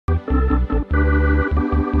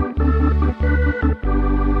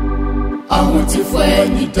want to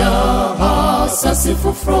find you da sasi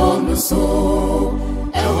for from so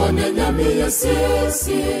e wona nyame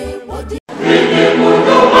yesese body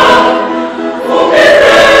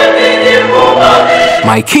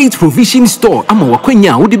My Kate's Provision Store, ama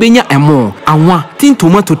wakwenya wode benya emo anwa tin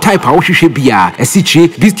tomato type a wohwehwe bia esichire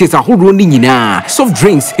biscuits ahoro ni nyina soft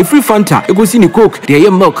drinks free Fanta egosi ni Coke de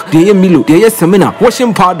milk de Milo de semina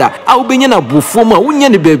washing powder a wobenya na bofom a wonya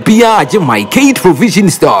ne babia age My Kate Provision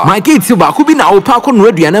Store. My Kate ba ko bi na wo pa ko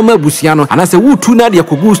no aduana ma busia no anase wutu na de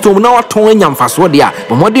kogu store na waton anya mfaso de a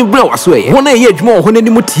bomodin bra waso ye wona ye adwuma wo ne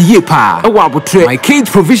mu tiye pa e wa abotre My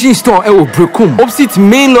Kate Provision Store e wo Brekum opposite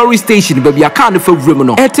main lorry station babia ka no fa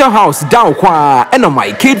no Airtel House down kwa and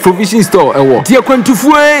My Kate Provision Store ewo dia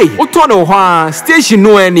kwantufue oto no ho station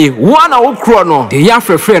no ani one a okro no de ya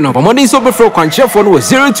frefre no bomodin so be fro kwanchefo no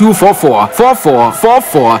 0244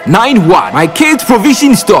 444491 My Kate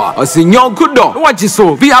Provision Store osinyon kudo no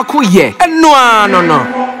wajiso bi akoye eno no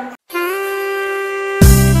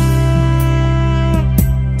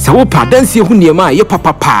Sawo padansi hu niema ye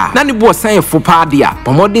papa na ne bo san fo pa dia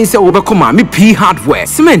pomodin se wo be koma me P hardware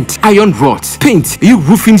cement iron rods paint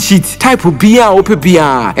roofing sheet type bia ope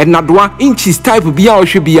bia enadoa inches type bia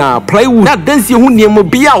ohwe bia plywood na dansi hu niema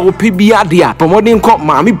bia ope bia dia pomodin ko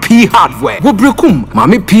ma me P hardware wo Brekum ma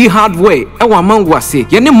me P hardware e wa mangwase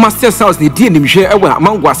ye ne master house ne die nimhwe e wa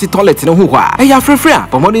mangwase toilet ne hu hwa e ya frefre a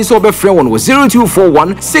pomodin so be frɛ won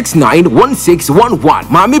 0241691611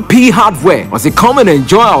 ma me P hardware was a come and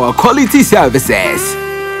enjoy our quality services.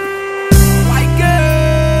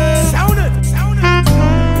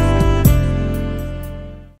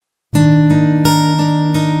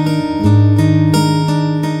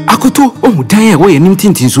 Akoto ohu dan e wo ye nim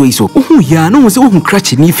tintin so iso ohu ya no se ohu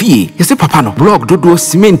krache ni fie yese papa no block dodo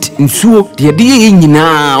cement nsuo de ye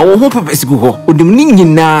nyina ohu pepesi go ho odim ni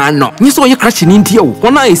nyina no nyeso ye krache ni ntie wo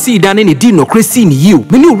wona esi dan ne di no kresi ni yiu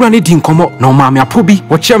meni owura ne di nkomo na ma me apobi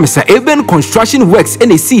wo che me sa Eben Construction Works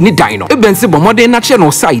ene si ni dan no Eben se bomodern na che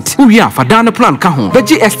no site wo wi afada ne plan ka ho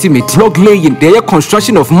beji estimate block laying de ye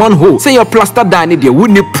construction of manhole say your plaster dan ne de wo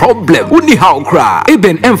ni problem wo ni how kra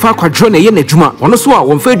Eben emfa kwadro na ye na djuma wono so a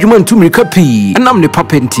wo mfa djuma ntumrika pi enam ne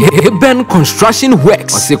papenti Eben Construction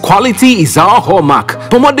Works say quality is our hallmark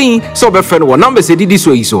pomodin so be friend wo number say didi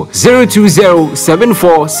so iso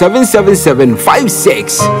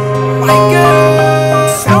 0207477756 my God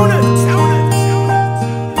sound it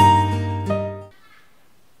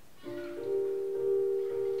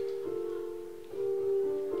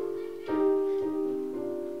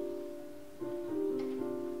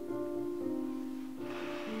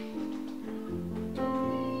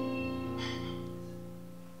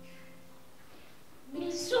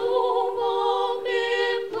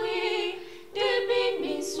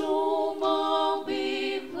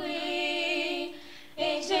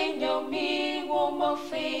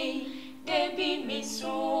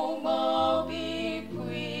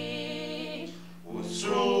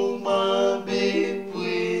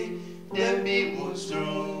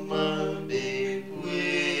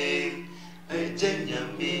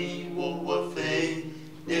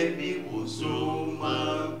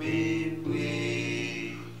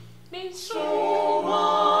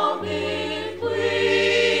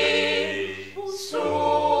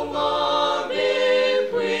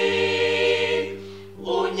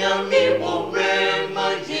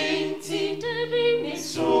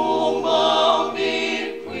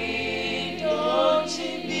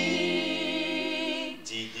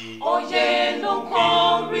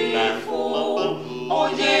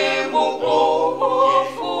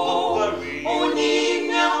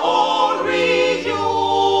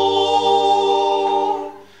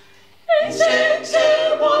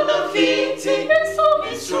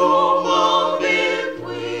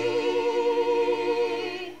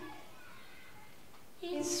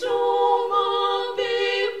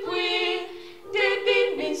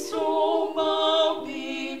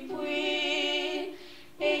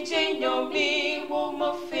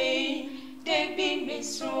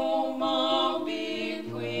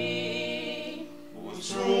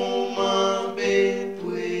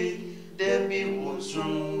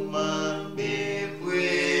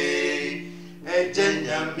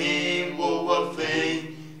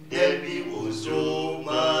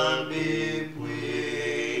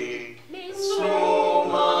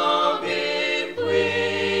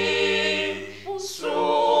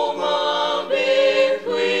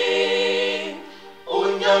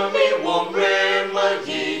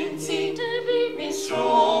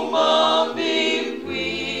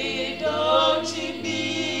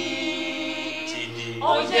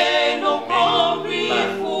Oye no come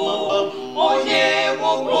before, oye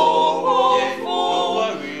mo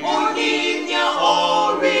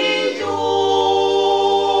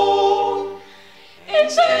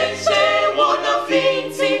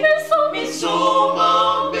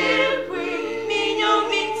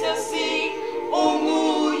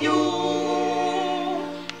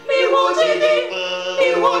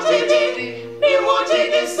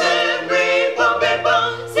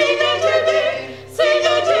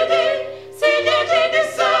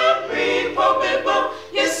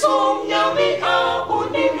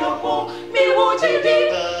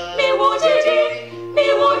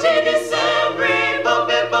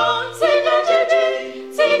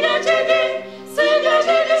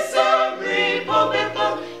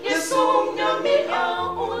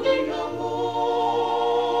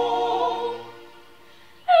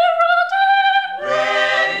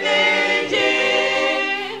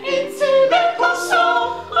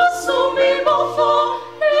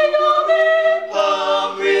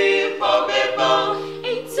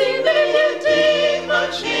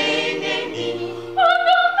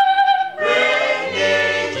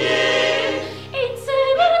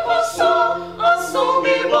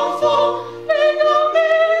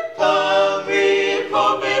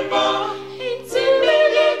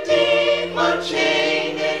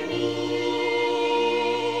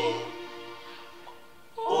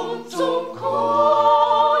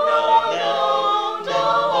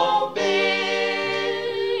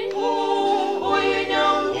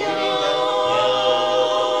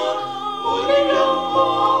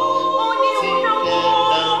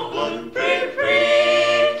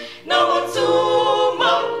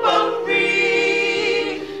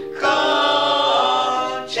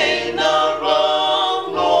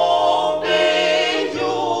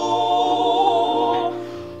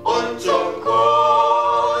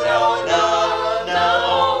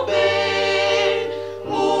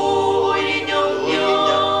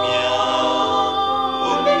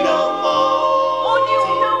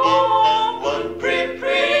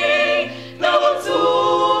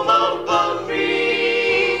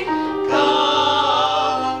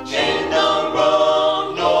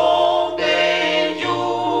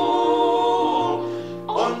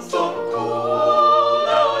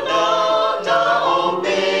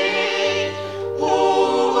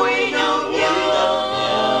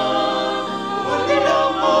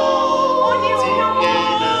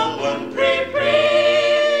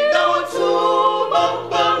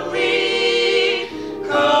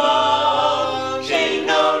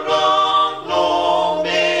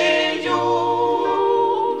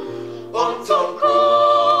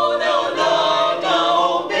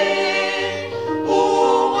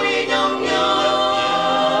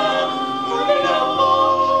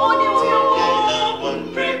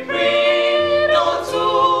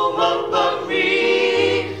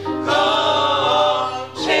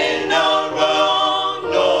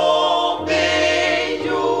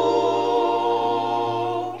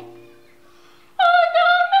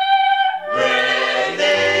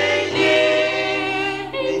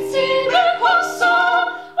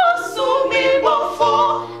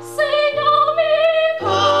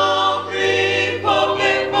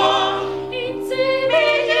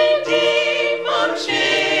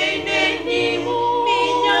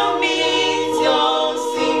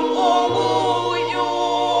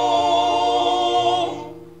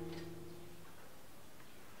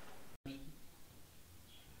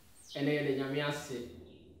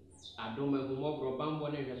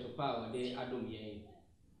wode adom yen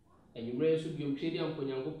enyumre so biom twedi ampo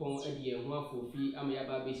Nyankopɔn ade ye ho afofi ama ya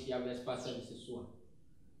ba behia Vesper services so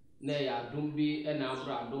na ya adom bi na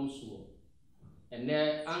abra adom so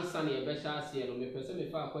ene ansa na ye behya ase no me pese me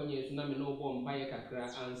fa akwanye so na me no bo mpa ye kakra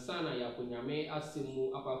ansa na ya konyame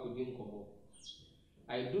asemu apakodi nkomo.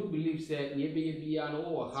 I do believe say ye be bia no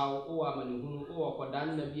wo how wo amanehunu wo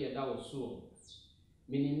kodan na bi eda wo so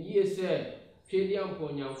menim ye say twedi ampo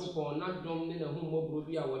Nyankopɔn na dom ne na hu mobro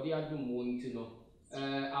bi a wode adom wo nti no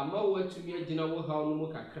ama wo atumi agina wo how no mu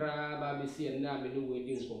kakra ba be se na me no wo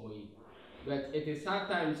edi nkomo yi but it is hard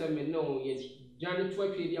time say me no ye jani to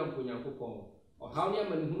twedi ampo Nyankopɔn o how ne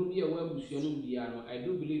amanehunu bi a wo abusua no bia no I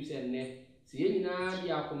do believe say ne se ye nyina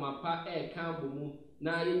dia akoma pa ka bomu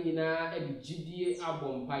na ye nyina edi gidie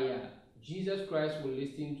abompaya Jesus Christ will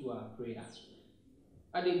listen to our prayers.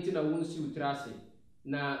 Adenti na wonsi utrase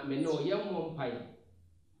na me no ye mompaya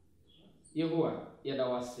Yehowa ye da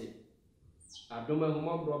wase adoma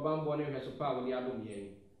huma broban bone hweso pa wo de adom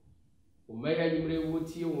yen o maya nyimre wo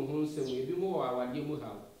tie wo ho nsem ebi mo wa awade mu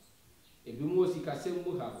ha ebi mo sikasem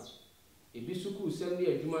mu ha ebi suku sem ne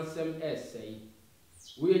adwuma sem esei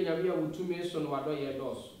wo ye nyame a wotumi so no wado ye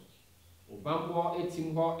dos o bambo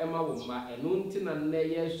etim ho ema wo ma eno ntina na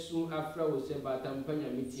yesu afra wo se batampa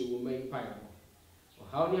nyame tie wo mai pai o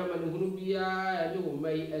ha oni amanehunu bia ene wo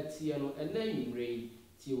mai atie no ena nyimre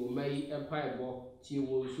tie wo mai empai bo tie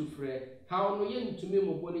wo sufre how no ye ntumi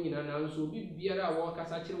mobɔ ne nyina na nso bi biara a wo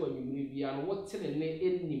kasa kire wa nyimre bia no wo tene ne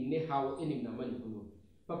enim ne how enim na manehunu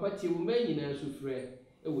papa tie wo mai nyina sufre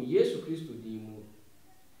e wo Yesu Kristo din mu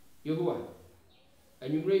Yehowa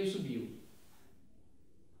anyimre yi so bio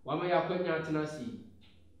wama ya kwanya atenasi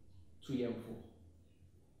to yemfo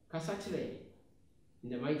kasa kire in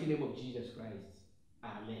the mighty name of Jesus Christ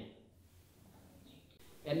amen.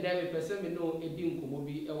 And then we person me no edi nkomo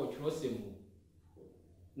bi e wo twrosem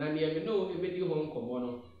na ne me no ebedi ho nkomo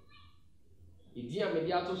no edi a me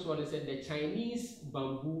di ato so said the Chinese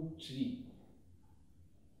bamboo tree.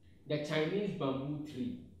 The Chinese bamboo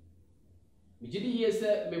tree. Me gidi ye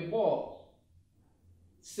se me bo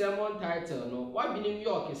sermon title no what be New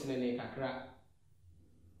York is ne kakra.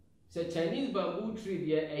 Se Chinese bamboo tree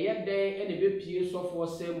there eye den e be pie sofo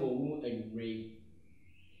sermon mu anwumre.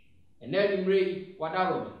 And then Ray, what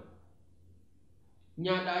are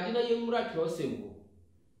Nyada did a young rat or symbol.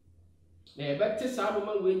 Nay, but tis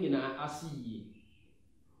Salomon winning I see ye.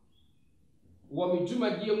 What me do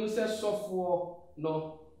my dear Musa software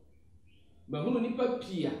no Mahunu nipa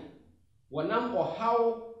pia. Wanam or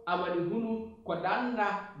how amanihunu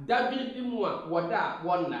kwadanda dabi bimwa wada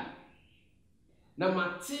wanda. Na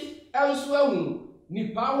mati elsewhere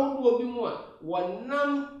nipa hodu bimwa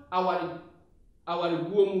wanam awari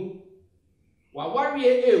guomu.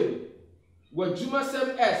 Wawarie ewu wajuma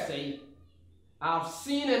sem essay. I've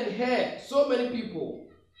seen and heard so many people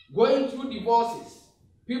going through divorces,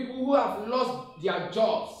 people who have lost their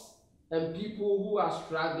jobs, and people who are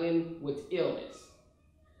struggling with illness.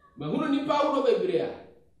 Mahunu nipa udo bebrea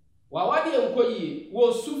wawadi enkoyi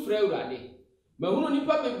wo sufre urade. Mahunu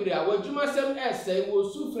nipa bebrea wajuma sem essay wo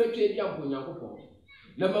sufre twedi ampo Nyankopɔn.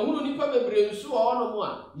 Na mahunu nipa bebre nso ono mu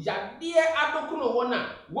a yade adokono wona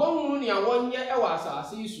wonhunu ne awonye e wa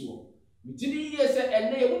asase iso mitidi ye se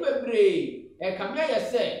ene e mu bebre e kamia ye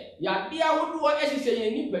se yade ahodo ehihye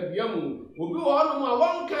ye nipa duamu obi wo ono mu a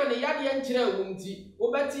wonka ne yade nkyere awunti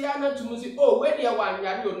obeti ya na tumusi oh we de wa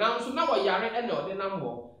nyare o nanso na wo yare ene ode nam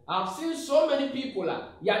ho. I've seen so many people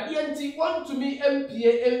yade nti want to me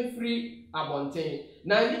MPA free abonten.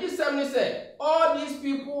 Now did you say all these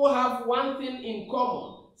people have one thing in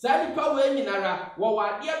common. Sadi pa we nyinara wo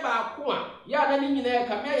wade ba ko a ya na ni nyina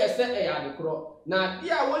ka me yese e ya de kro. Na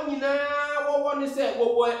dia wo nyina wo ne se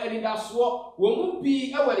wo anidaso wo mu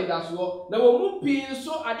pi e wo anidaso na wo mu pi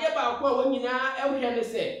so ade ba ko a wo nyina e hwe ne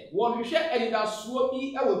se wo hwehwe anidaso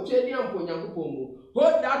bi e wo twedi ampo Nyankopɔn mu.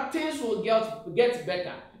 Hope that things will get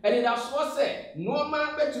better. And that's what said, no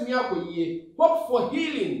man bet to me akoye. Hope for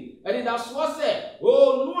healing. And that's what said,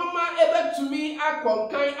 oh no man ever to me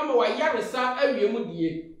akonkan ama wa yaresa awiemu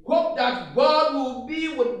die. Hope that God will be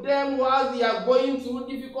with them while they are going through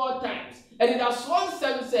difficult times. And that's what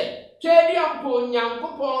said, twedi ampo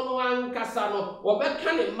Nyankopɔn no ankasa no wo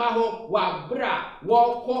beka ne ma ho wa bra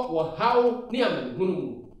wo kɔ wo haw ne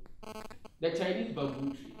amanhunu. The Chinese bamboo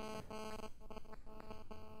tree.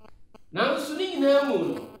 Now suni na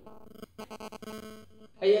mu no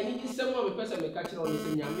ayani kisem ma me pesa me ka kire o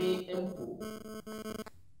se nyame empo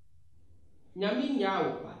nyame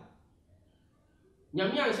nyaawo pa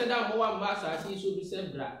nyame anse da mo wa mba asase so bi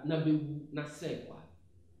se bra na bewu na se kwa.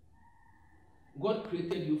 God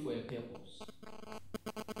created you for a purpose.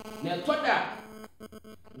 Na toda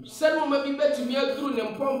Seno ma bi betumi aduru ne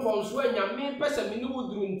mpompon so anyame pese me ne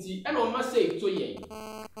wuduru nti e na o ma sei to yen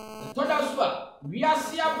toda so a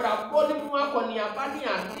wiase abrabo ne mu akoni abane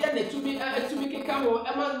ade ne tumi keka ho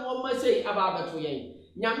e ma no ma sei aba abeto yen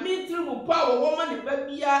nyame tiri mu pa wo ma ne ba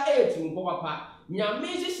bia e tiri mu papa nyame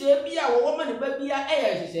hihye bia wo ma ne ba bia e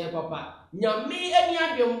ye hihye papa nyame ani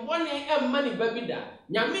adwembone emma ne ba bi da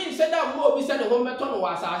nyame nseda mo obi se ne ho meto no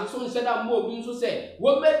wasase so nseda mo obi nso se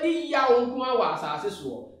wo bedi ya wo nko wasase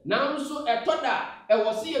so nanso etoda e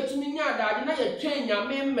wo se yetumi nya adade na ye twen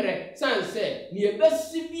nyame mmere sanse ne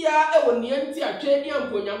ebesi bia e wo ne anti atwe dia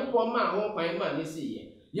mponyamopon ma ho kwan ma ne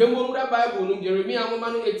siye ye mwomra Bible no Jeremia ngoma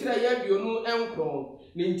no etira ya bionu enkron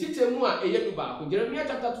ne ntitemu a eyedu ba ko Jeremia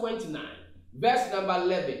chapter 29 verse number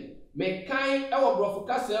 11 me kind ewo brofo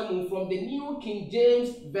kasem from the New King James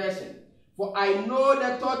Version. For I know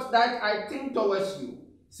the thoughts that I think towards you,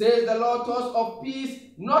 says the Lord, thoughts of peace,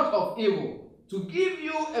 not of evil, to give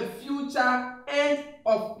you a future and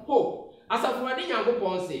of hope. As a Friday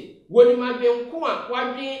Yankopon say, when you might be unqua,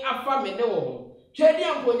 wadrin afa me ne wo ho. Twedi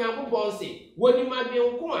ampo Yankopon say, when you might be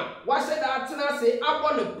unqua, what said that say, I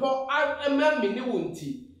want to pour out a man me ne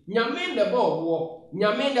wunti. Nyame de bo wo,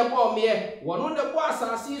 nyame de bo me, wono de bo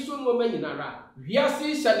asase so no manyinara.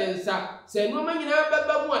 Wiase hyadensa, se no manyina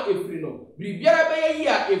baba mu a efri no. Bribiara be yi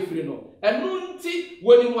a efri no. Enu nti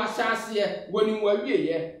woni mu ahyase, woni mu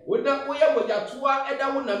awieye. Woda woya bojatoa eda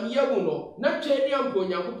wo nam yamu no. Na twedi ampo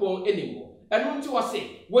Nyankopon enimo. Enu nti wo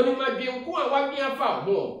se, woni madwenko a wadwen afa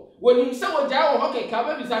ho. Woni se wo gya wo hokeka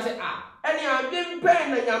ba bisa se eni adwen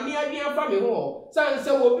pen na nyame adwen afa me ho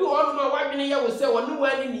sanse wo bi ho no ma wadwen ye wo se wo ne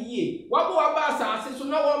wani ne yie wabo waba asase so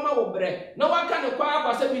na wo ma wo bre na waka ne kwa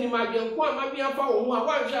akwase bi ni madwen ko a madwen afa wo ho a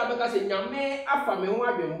wanhwe abeka se nyame afa me ho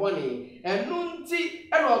adwen bone enu nti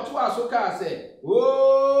ena oto aso ka se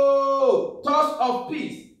oh thoughts of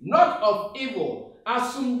peace not of evil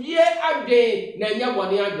asumdie adwen na nya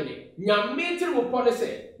bone adwen nyame tiri mo policy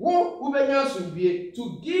wo ubenya asumdie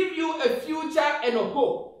to give you a future and a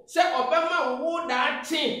hope. Se obema wo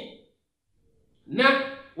dachi na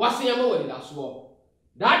waseyama wadi da so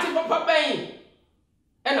dachi papa ben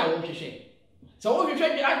e na wo hwehwe se wo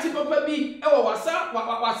hwehwe dachi papa bi e wo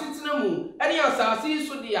wasetina mu ene asase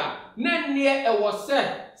so dia na nne e wo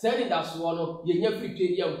se ni da so no ye nya fritwe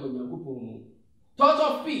dia Nyankopon mu thought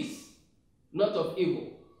of peace not of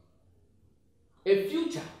evil, a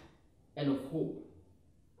future and of hope.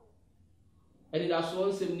 And that's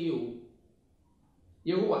one same new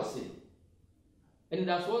Yehovah said. And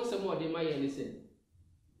that's one some more they might listen.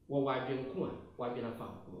 What why been coin, why been a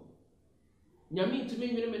found? Yami to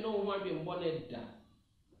me, no one been born at that.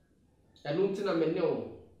 And Untina Menel,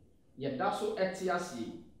 yet that's so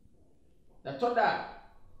etiasi. The thought that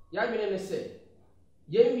Yamin said,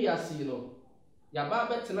 Yemi asino,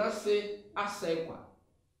 Yababa tenase asequa.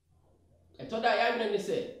 I thought that Yamin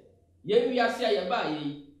said, Yemi asia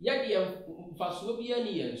yabai, Yadi Faswobia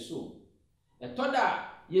ni and so. A toda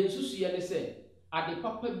yensusu yene se ade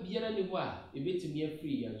papa biara ni ho a ebetimi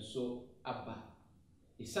afiri yen so aba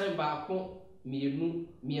isan ba ko mienu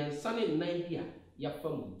miensa ne nan bia yafa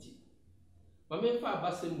munti mamenfa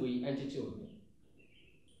abasem wei ancheche obi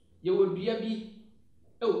ye wodua bi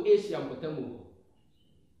e o Asia mpotamu ho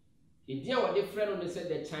edia wode frɛ no ne se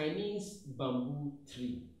the Chinese bamboo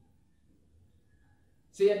tree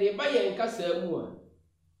se ye de ba yen kasa mu a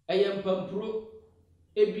eyempampro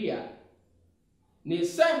ebia ne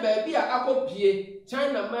san baby a akopie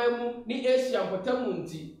China mamu ni Asia mpotamu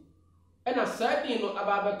nti ena sadin no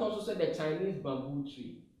ababeto so say the Chinese bamboo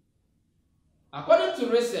tree. According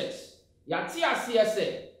to research, yati ase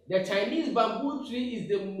say the Chinese bamboo tree is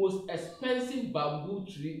the most expensive bamboo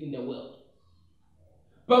tree in the world.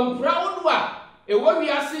 Pampra odwa ewo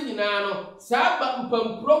wiase nyina no sa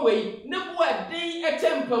pampro wei ne bo aden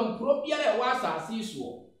eche pampro biara e wa asase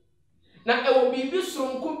so. Na ewo bibi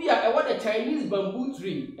sonko bi a ewo the Chinese bamboo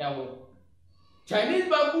tree ewo Chinese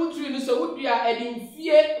bamboo tree no so wodua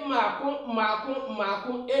edimfie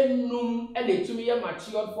maako enum enetumi ye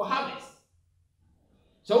matured for harvest.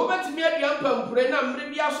 So wo betimi adua pampure na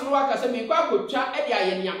mre bia so no waka se me kwa akotwa ede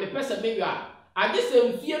aye nya me pese me wi a ade se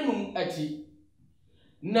mfie num achi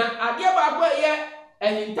na ade ba ko ye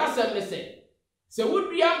ehintasem ne se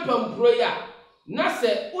wodua pampure ya na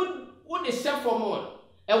se wo de chef for more.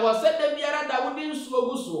 E was said the biara da wouldn't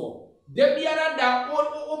slow so. The biara da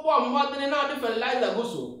all modern and out different lies that go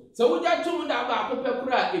so. So we got to that about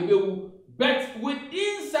Pepura ebewu. But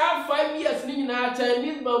within 5 years, Nina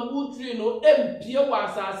Chinese bamboo tree no empire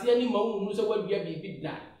was as any moon who said what we have been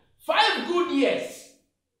done. 5 good years.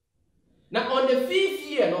 Now on the 5th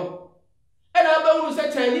year, no, and I will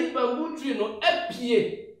say Chinese bamboo tree no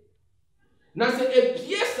empire. Na se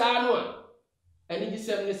epie saa no a eni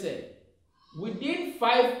gisem ne say within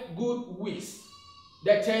 5 good weeks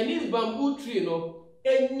the Chinese bamboo tree no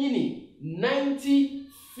enyini 90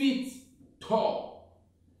 feet tall.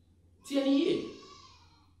 Tieni ye.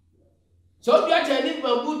 So you Chinese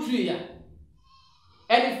bamboo tree ya.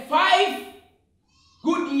 And 5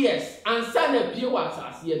 good years and son a pure was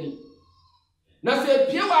asasiani. Now say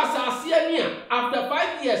pure was asasiani after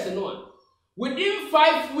 5 years no. Within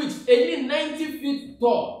 5 weeks, any 90 feet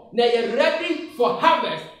tall, now you're ready for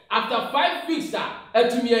harvest after 5 weeks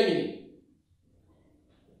to me.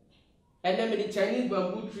 And then the Chinese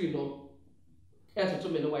bamboo tree no, and to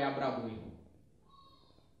me no way I.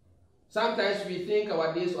 Sometimes we think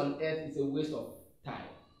our days on earth is a waste of time.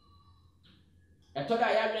 I thought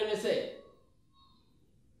I am going to say,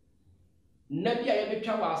 Nebi I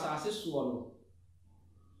am was as a swallow.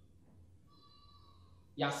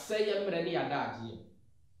 Ya say I'm ready at that year.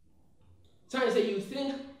 Sometimes you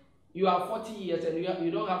think you are 40 years and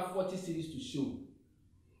you don't have 40 cities to show.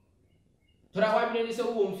 But I want to say,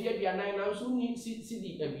 won't fear be a 9 now, so need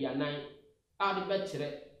city be a 9 out the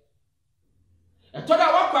better. I thought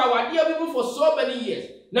I work our dear people for so many years.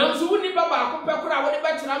 Now, so we need Baba Kupakura, what the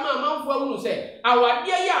better amount for who say, our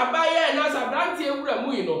dear Yabaya and as a brandy of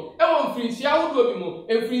Ramuino, and one Frisia would be more,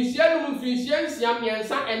 and Frisian, Frisians,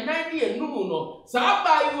 Yamiansa, and 90 and Nuno. So I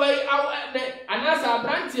buy you and as a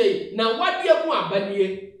brandy. Now, what dear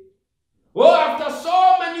Muabani? Oh, after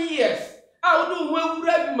so many years. I would do well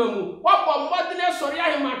red mamu. What for modern sorry I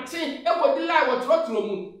am acting, and what the lie was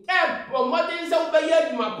rotten. For modern so by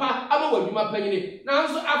my pa, I'm a my penny. Now,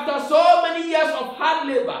 so after so many years of hard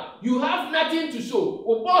labor, you have nothing to show.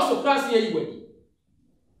 Or boss of class anyway.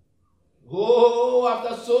 Oh,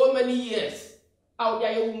 after so many years, out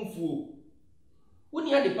there you won't fool. When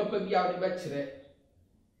you had the papa be out the bachelor,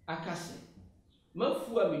 Akosah. My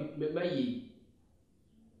fool me my ye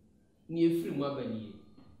near free mabani.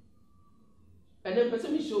 And then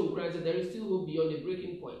person is showing Christ that there is still hope beyond the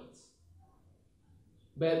breaking point.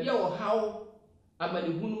 Baby or how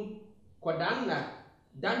Amanihunu, Kodana,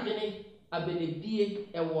 Dandene, Abenedie,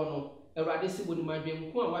 a wono, a radisi would my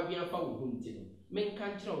dream, who are being found hunting. Men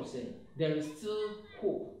can't say there is still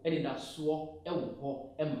hope, and in that swore, a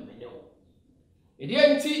woe, and Mameno. A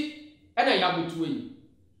dienti, and I have between.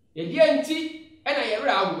 A dienti, and I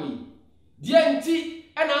are away. Dienti,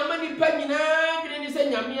 and how many penina, and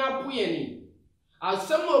say Yamia Puyeni. As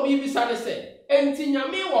some of you say, enti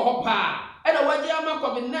nyame wo hopa e na waje ama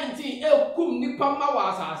COVID-19 ekum nipa ma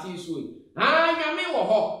wa asase so ha nyame wo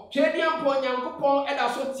ho twedi ampo nyankopon e da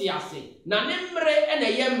so ti ase na ne mre e na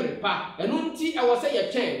ye mre pa enu nti e wo se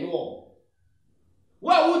ye twen no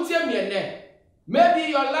wa wutie me ne.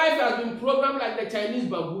 Maybe your life has been programmed like the Chinese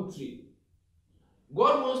bamboo tree.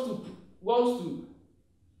 God wants to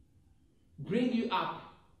bring you up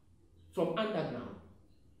from underground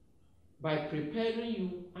by preparing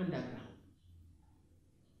you underground.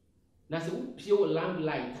 Na se wo pure land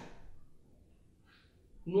light.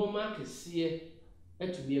 No man can see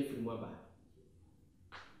to be a free maba.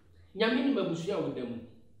 Nyamini mabusua wo dam.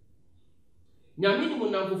 Nyamini mo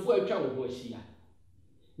namfofo atwa wo ho ahia.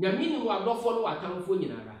 Nyamini mo adofo no atamfo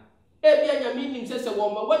nyinara. Ebia nyamini nsese wo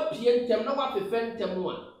ma wapie ntem na wafefe ntem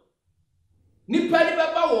a. Nipa ni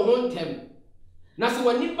beba wo ho ntem. Na se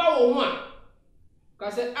wo nipa wo ho a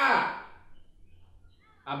ka se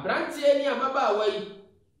abrantie ni amaba wai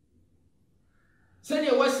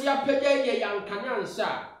sene wasi apagya ye yankana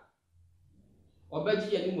ansa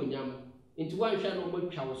obaji ye ni monyam nti wanhwa no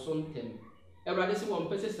matwa wo so ntem Everybody say one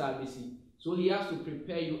person service, so he has to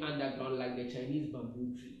prepare you underground like the Chinese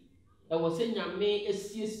bamboo tree. I was saying nyame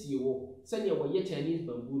esiesie wo send your Chinese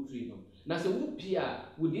bamboo tree no. Na se wo pia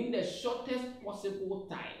within the shortest possible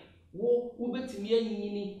time. Wo betimi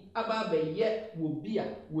anyini aba ba ye wo bia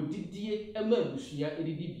wo didie ema abusua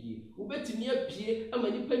edidibie. Wo betimi apie ama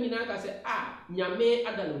nipa nyina aka se nyame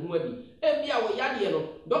ada ne ho adi. Ebia wo yade no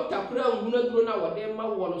doctor kura nhunu aduro na wo de ma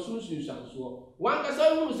wo no sunsunsanso. Wanka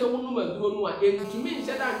sa hunu se wonu maduro no a entumi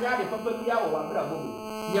nse da nyaade papa bia wo wabra bomu.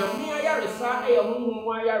 Nyame ayaresa eye honhom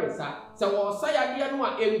ayaresa. Se wo sayade no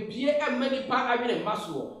a empie ema nipa adwene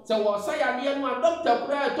maso. Se wo sayade no a doctor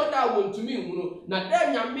kura to da wo ntumi nhunu. Na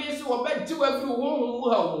da nyame se wo beji wa firi honhom mu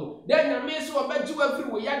ha mu. Da nyame se wo beji wa firi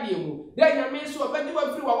wo yade mu. Da nyame se wo beji wa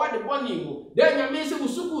firi wo wade boni mu. Da nyame se wo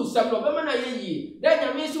suku sam no be mana yeyi. Da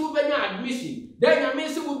nyame se wo benya admission. Da nyame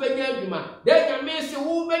se wo benya adwuma. Da nyame se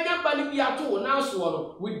wo benya bani bia to na so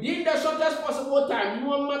no. Within the shortest possible time,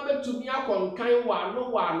 no ma betumi akonkan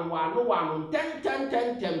wano ten.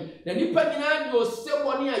 Na nipa nyina de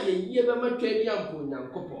oseboni a yeyie be matwa bi ampo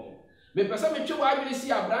nyankopon. Me pesa me twe wa adwene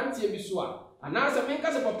si abrantie bi so a. Anasa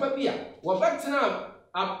menka se papa bi a wɔbɛtena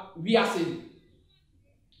wiase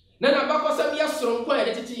na nabakɔsa bia soronko a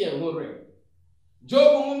yɛde tete yɛn ho re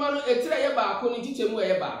Job nwoma no etire yɛ baako ne tete mu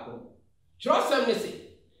yɛ baako Trosem ne say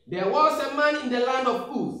there was a man in the land of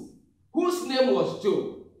Uz whose name was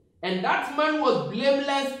Job, and that man was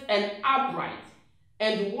blameless and upright,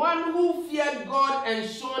 and one who feared God and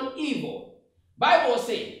shunned evil. Bible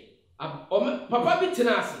say papa bi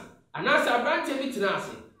tenase anasa abrante bi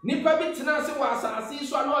tenase nipa bi tenase wa asase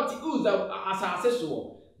so anoti Uz asase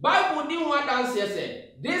so. Bible di ho adanse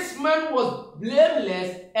say this man was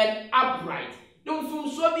blameless and upright. Don't fum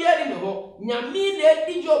so be in the ho. Nyami ne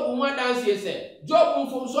di Job ho adanse say Job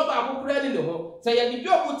fum so ba akokora ni ne ho. Say ya di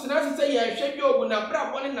Job tenase say ya hwe Job na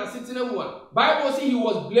bra bone na setena mu a. Bible say he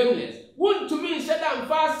was blameless. Won to me said am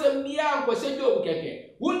fa asem bia anko say Job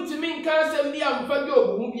keke. Won to me kan asem bia am fa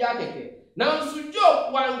Job hu bia keke. Now so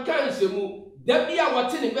Job wan kan semu da bia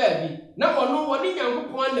wote ne baabi. Na wono woni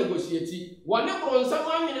Nyankopɔn negotiate woni bronsam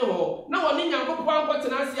anwene ho na woni Nyankopɔn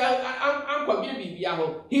ankɔtena ase ankɔbie bibia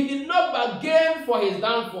ho. He did not bargain for his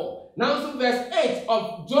downfall. Now so verse 8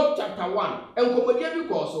 of Job chapter 1 enkomodia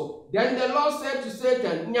bi kɔ so. Then the Lord said to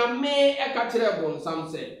Satan, Nyame eka kyerɛ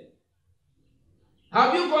bronsam said,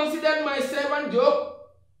 have you considered my servant Job,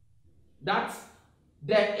 that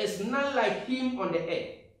there is none like him on the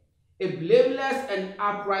earth, a blameless and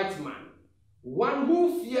upright man, one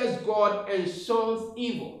who fears God and shuns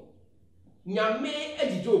evil? Nyame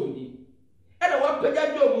edi Job di. Ena wa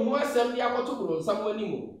pega Job ho asem bi akoto bronsam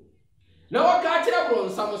animo. Na wa ka kire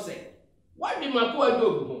bronsam se, wa di mako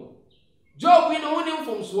Job ho. Job no ho ni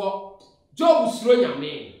mfomso. Job suro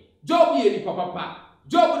Nyame. Job ye ni papa.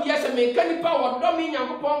 Job di ase me kanipa wodo mi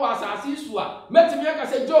Nyankopɔn wa asase su a, metimi aka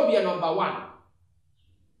se Job ye number 1.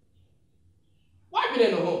 Wa bi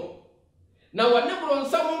ne no ho. Na wane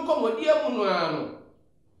bronsam nkomodi emu no ano.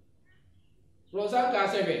 Bronsam ka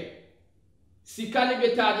se hwe. Sika ne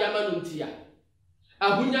beta de ama no ntia.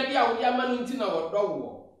 Ahunya de a wo de ama no nti na wodo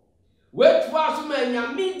wo. Wetu aso ma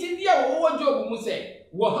Nyame nti de a wo Job mu se,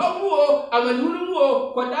 wo hawu o, amanunu mu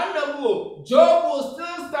o, kodana mu o, Job will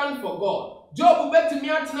still stand for God. Job betimi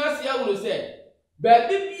atena ase awuno se,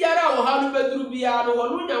 baabi biara wo ha no beduru biara no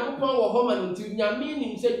wono Nyankopɔn wo ho ma no nti Nyame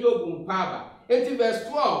nim se Job mpaba. Into verse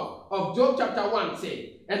 12 of Job chapter 1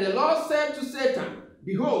 say, and the Lord said to Satan,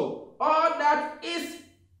 behold, all that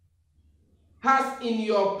has in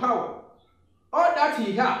your power, all that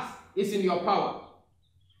he has is in your power.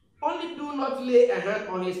 Only do not lay a hand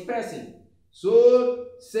on his person. So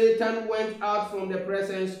Satan went out from the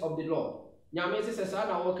presence of the Lord. Nyame se sa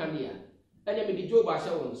na wo kanea. Ene me di Job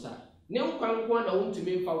ahye won sa. Ne nkwankwa na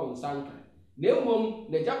wontumi mfa won sanka. Na emom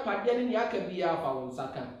na japade ne aka bia fa won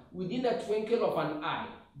saka. Within a twinkle of an eye,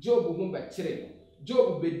 Job hu be kire.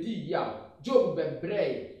 Job be di yaw. Job be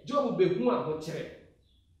brey. Job be hu aho kire.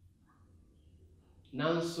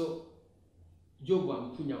 Nanso Job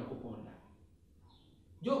ampu Nyankopɔn da.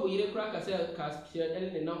 Job yire kra ka se ka kire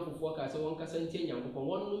ene ne namfofo ka se won kasa ntie Nyankopɔn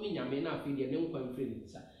won no mi nyame na afi de ne nkwan firi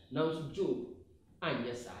nsa. Nanso Job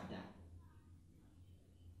anye sada.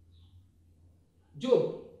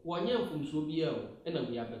 Job wanya mfumso bia o ena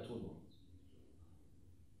we abeto no.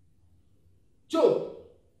 Job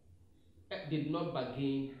did not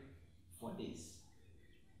bargain for this.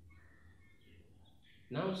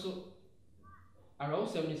 Now so around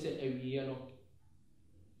 70 say every year no.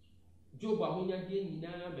 Job ahonya de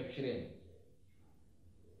nyina behwere.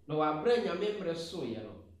 No wa bra nyame preso ye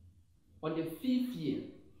no. On the 5th year,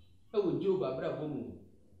 e wo Job abra bomu.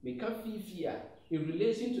 Me ka 5th year in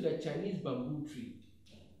relation to the Chinese bamboo tree.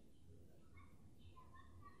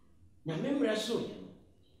 Nyame preso ye no.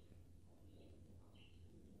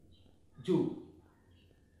 Job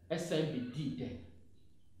SMBD there.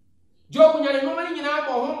 Job nyane no mani nyina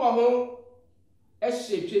bo ho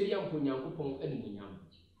ehye twedi ampo Nyankopɔn animunyam.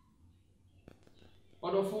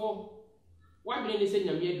 Odofo wadwene ne se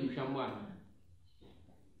nyame adu hwam ana.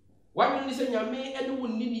 Wadwene ne se nyame ade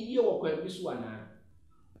wonni ni yie wɔ kwan bi so ana.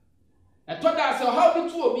 Etoda se how bi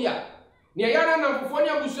tu obi a ne yara na mfofo ne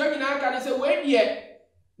abusua nyina aka ne se we die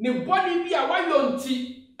ne body bi a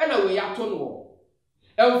wayonti na we yato no.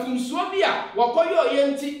 Mfumsuo bi a wakoyo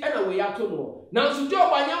yenti na we yato no. Nanso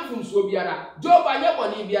Job anya mfumsuo biara, Job anya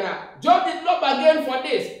boni biara. Job did not bargain for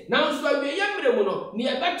this. Nanso abiye mremu no, ne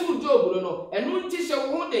ebetu Job no, enu nti hye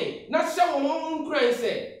wo ho den, na hye wo ho nkran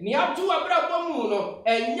se, ne ato abrabɔ mu no,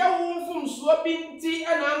 enya wo mfumsuo bi nti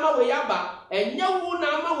na ama we yaba, enya wo na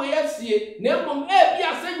ama we yasie, na mmom bi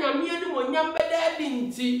ase nyame ani monyam beda di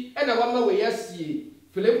nti na wama we yasie.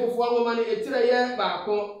 Filipofo anwoma ne etire ye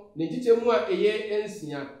baako ne tichemu a eye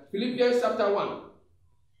ensia. Philippians chapter 1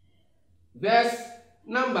 verse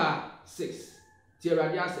number 6.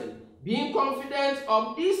 Tieradiasen. being confident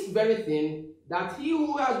of this very thing, that he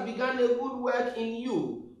who has begun a good work in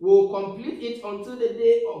you will complete it until the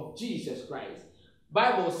day of Jesus Christ.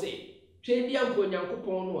 Bible say, Twedia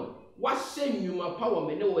mponyankopon no a wahye nnwuma pa wo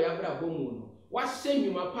mene wo yabra bomu no, wahye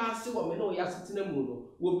nnwuma pa ase wo mene wo yasetena mu no,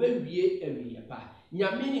 wo bewie awie pa.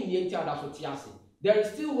 Nyame ni nienti adaso te ase. There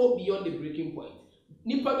is still hope beyond the breaking point.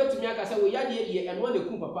 Nipa betumi aka say wo yade ye eno na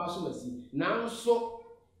ku papa so masi, nanso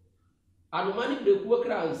anomani breku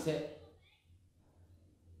kra nse.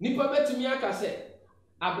 Nipa betumi aka say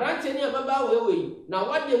abrante ni ababa wewe na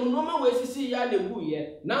wade mu no ma wesisi ya lebu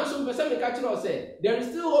ye, nanso mpese me ka kire o say there is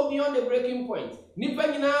still hope beyond the breaking point. Nipa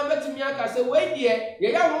nyina betumi aka say we de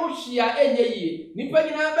ye ya ho hwia enye yi. Nipa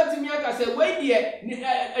nyina betumi aka say we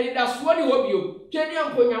de da so ni hobio. Twedi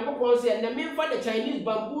amponyankopon say na memfa the Chinese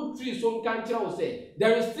bamboo tree so kan kire o say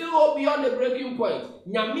there is still hope beyond the breaking point.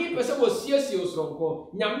 Nyame pese wo siesie osronko,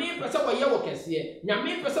 nyame pese wo ye wo kese,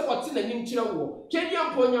 nyame pese wo te na nim kire wo. Twedi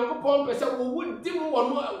amponyankopon pese wo wudi mu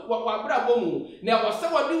wo wabra bomu na wo se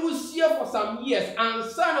wo de wo sie for some years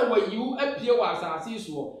ansa na wo yiwu apie wo asase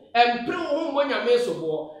so. Empre wo ho mo nyame so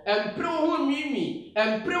bo, empre wo ho nwimi,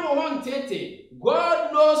 empre wo ho ntete.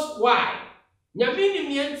 God knows why. Nyame ni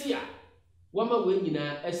mienti a wama we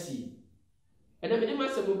nyina asi. Ena me de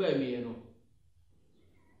masemu ba awie no.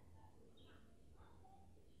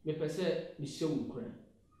 Me pese mi hye wo kra.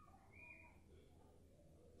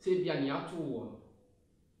 Se bia ne ato wo.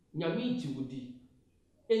 Nyame jiwudi.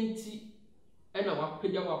 Enti ena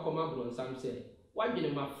wapagya wakoma bronsam se wadwene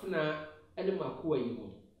mafuna ene makoa yi ho.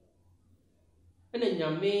 Ena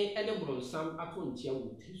nyame ene bronsam ato ntia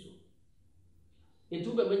wo tiri so. Enti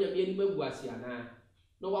wo be nyame ani magu ase ana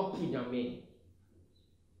na wapu nyame.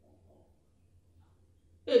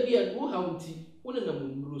 Ebia no haunti wo na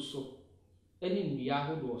munuro so ene nnua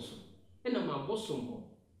hodo so ena mabosom ho.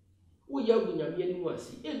 Wo ya gu nyame ani mu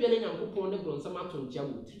ase. Ebia na nyankopon ne bronsam ato ntia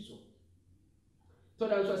wo tiri so. So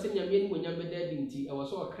dan so asem nyame ni monyam beda dinti e wo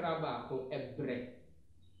so okra ba ko ebre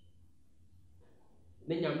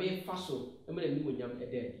ne nyame fa so e me ni monyam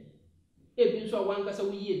eda e bi so wanka sa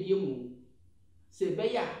wo yie bie mu se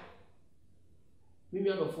be ya mi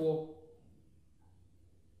adofo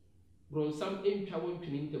bronsam entwa wo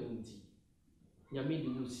ntwini ntabunti nyame di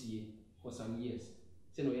mu sie for some years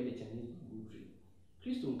se no ye de Chinese country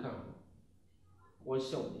Christian kan won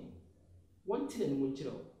show them one thing and one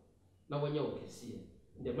chiro na wanya wo kese.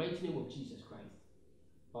 In the mighty name of Jesus Christ,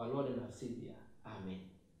 our Lord and our Savior. Amen.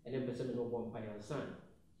 And then person no born by your son.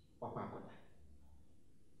 Wapakoda.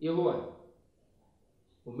 Yehovah.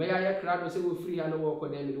 Umeya ya krado se wo free hano wo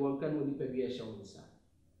koda mi won kan woni pa bi e hyew nsa.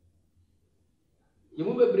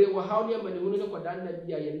 Yemu bebre wo hawde amane hunu ne koda na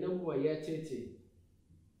bia ye nam wa ye tete.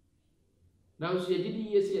 Nanso ye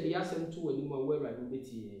didi yesi ye de asem to wani mo awurade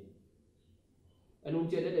betie. Enu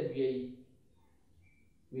ntia da bia yi.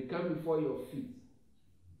 We come before your feet.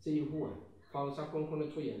 Say Yehovah, fa sa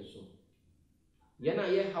konkono to yen so. Ye na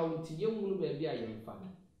ye hawti ye munu ba bia ye mfa.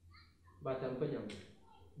 But ampanyam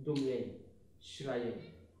dom yen, shira yen.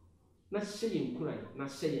 Na hye yen kuran, na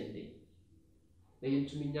hye yen de. Na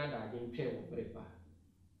yentumi nya da yen twen wo brepa.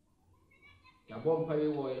 Ya bom pa we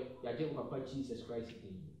wo ya je papa Jesus Christ.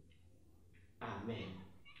 Amen.